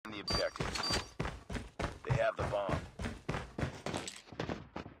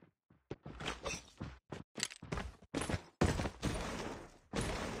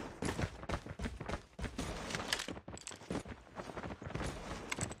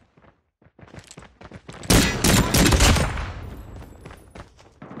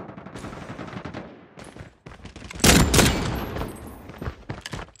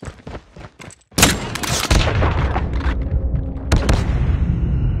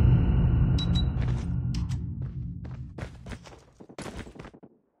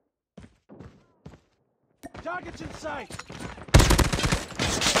Target's in sight! You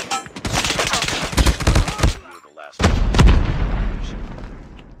were the last one.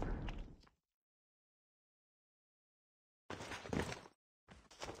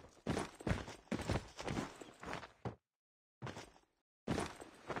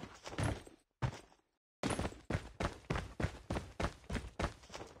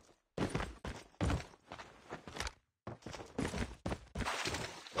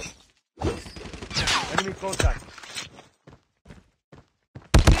 Enemy contact.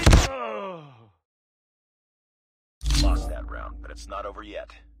 Lost that round, but it's not over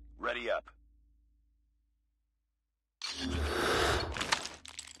yet. Ready up.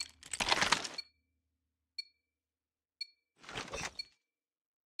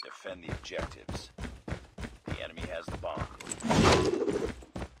 Defend the objectives. The enemy has the bomb.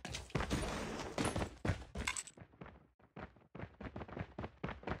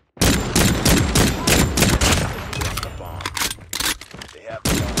 The bomb. They have the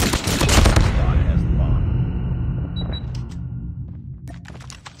bomb. God has the bomb.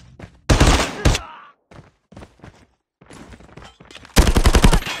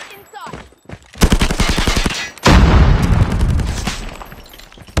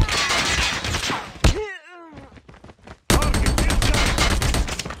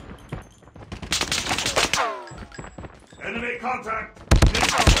 Enemy contact!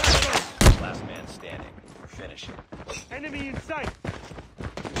 Last man standing. Finish it. Enemy in sight!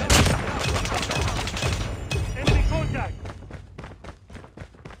 Enemy contact!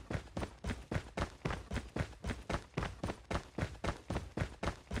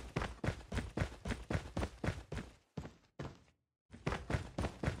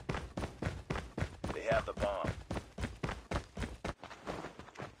 They have the bomb.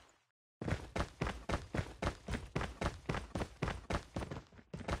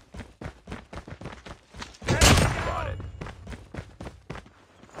 Spotted.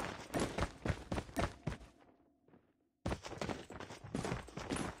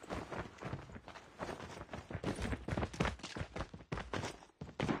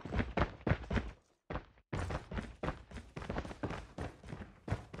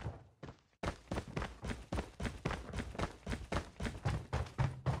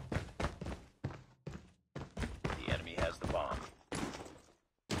 The enemy has the bomb.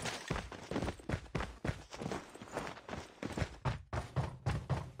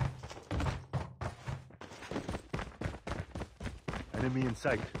 Enemy in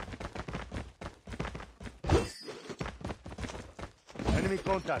sight. Enemy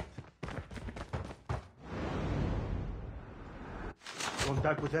contact.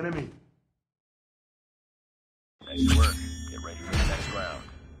 Contact with enemy. Nice work. Get ready for the next round.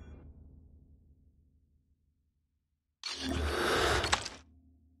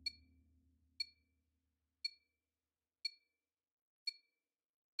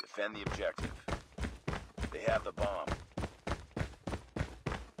 Defend the objective. They have the bomb.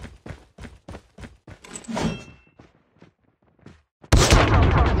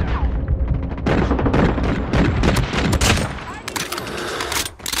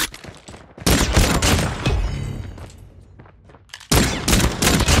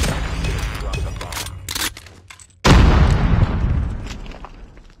 Drop the bomb.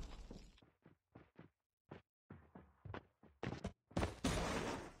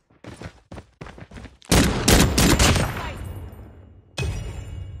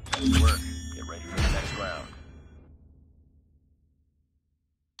 Nice work. Get ready for the next round.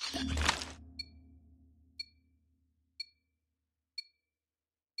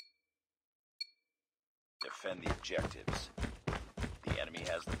 Defend the objectives. The enemy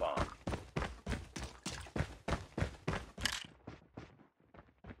has the bomb.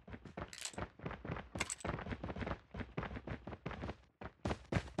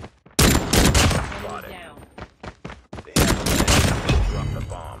 Spotted. Down. They have the bomb. Drop the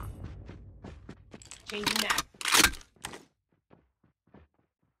bomb. Changing map.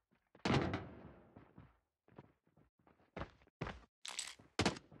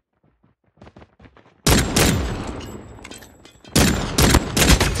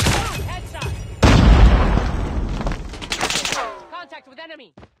 Headshot. Contact with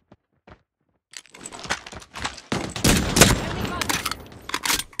enemy. Enemy contact.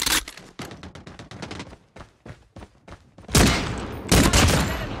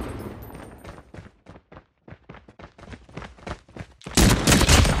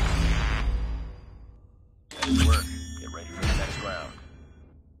 Nice work. Get ready for the next round.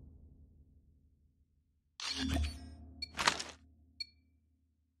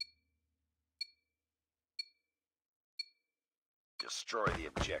 Destroy the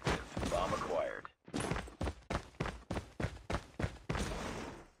objective. Bomb acquired.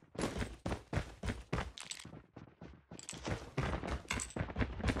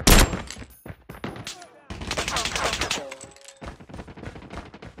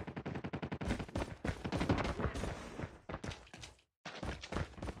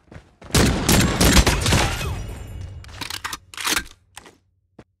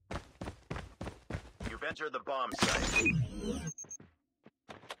 Enter the bomb site.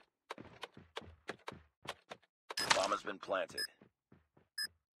 Bomb has been planted.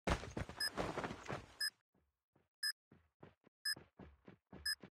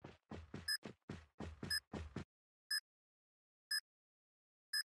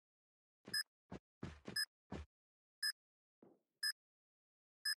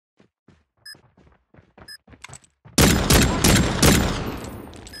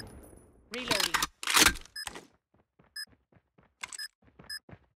 Reloading.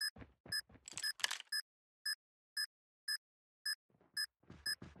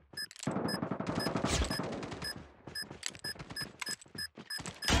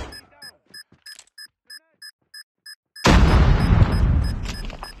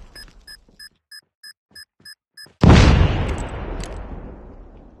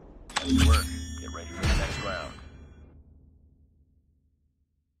 Nice work. Get ready for the next round.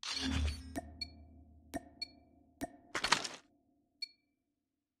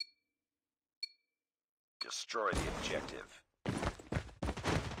 Destroy the objective.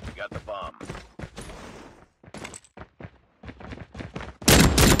 We got the bomb.